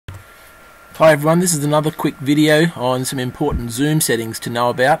Hi everyone, this is another quick video on some important Zoom settings to know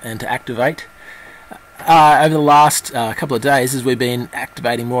about and to activate. Over the last couple of days, as we've been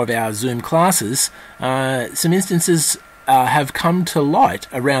activating more of our Zoom classes, some instances have come to light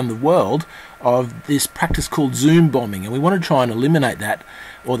around the world of this practice called Zoombombing, and we want to try and eliminate that,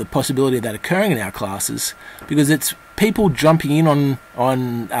 or the possibility of that occurring in our classes, because it's people jumping in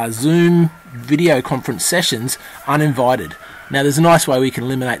on Zoom video conference sessions uninvited. Now there's a nice way we can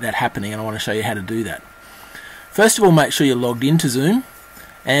eliminate that happening, and I want to show you how to do that. First of all, make sure you're logged into Zoom,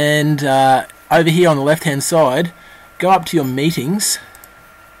 and over here on the left hand side, go up to your meetings,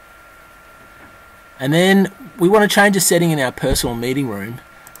 and then we want to change a setting in our personal meeting room.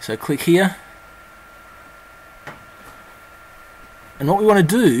 So click here, and what we want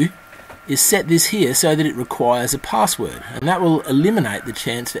to do is set this here so that it requires a password, and that will eliminate the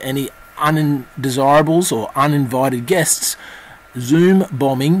chance for any undesirables or uninvited guests Zoom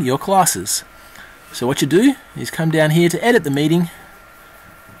bombing your classes. So what you do is come down here to edit the meeting,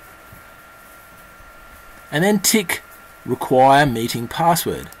 and then tick require meeting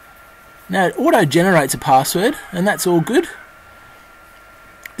password. Now it auto generates a password, and that's all good.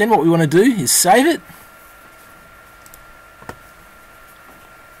 Then what we want to do is save it.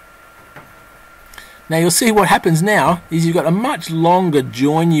 Now you'll see what happens now is you've got a much longer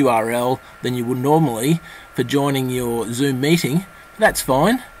join URL than you would normally for joining your Zoom meeting. That's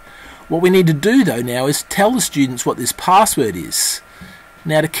fine. What we need to do though now is tell the students what this password is.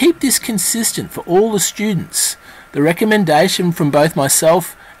 Now to keep this consistent for all the students, the recommendation from both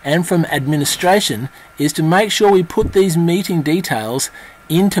myself and from administration is to make sure we put these meeting details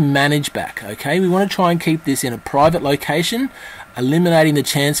into ManageBack. Okay, we want to try and keep this in a private location, eliminating the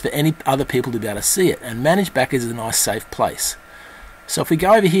chance for any other people to be able to see it, and ManageBack is a nice safe place. So if we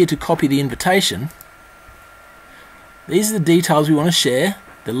go over here to copy the invitation, these are the details we want to share: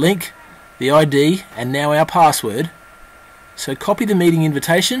 the link, the ID, and now our password. So copy the meeting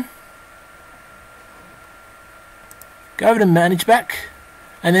invitation, go over to ManageBack,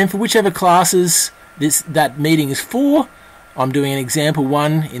 and then for whichever classes that meeting is for, I'm doing an example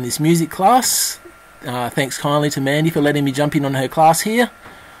one in this music class. Thanks kindly to Mandy for letting me jump in on her class here.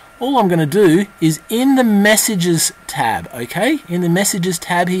 All I'm going to do is in the Messages tab, okay? In the Messages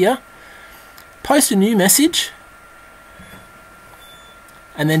tab here, post a new message,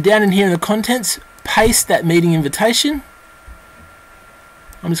 and then down in here in the contents, paste that meeting invitation.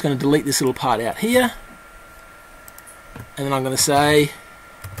 I'm just going to delete this little part out here, and then I'm going to say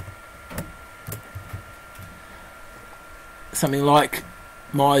something like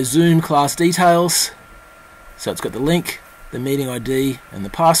my Zoom class details. So it's got the link, the meeting ID, and the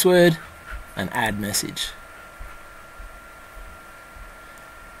password, and add message.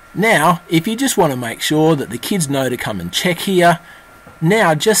 Now, if you just want to make sure that the kids know to come and check here,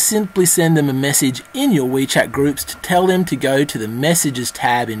 now just simply send them a message in your WeChat groups to tell them to go to the Messages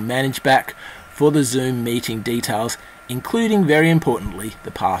tab in ManageBack for the Zoom meeting details, including, very importantly,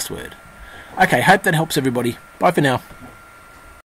 the password. Okay, hope that helps everybody. Bye for now.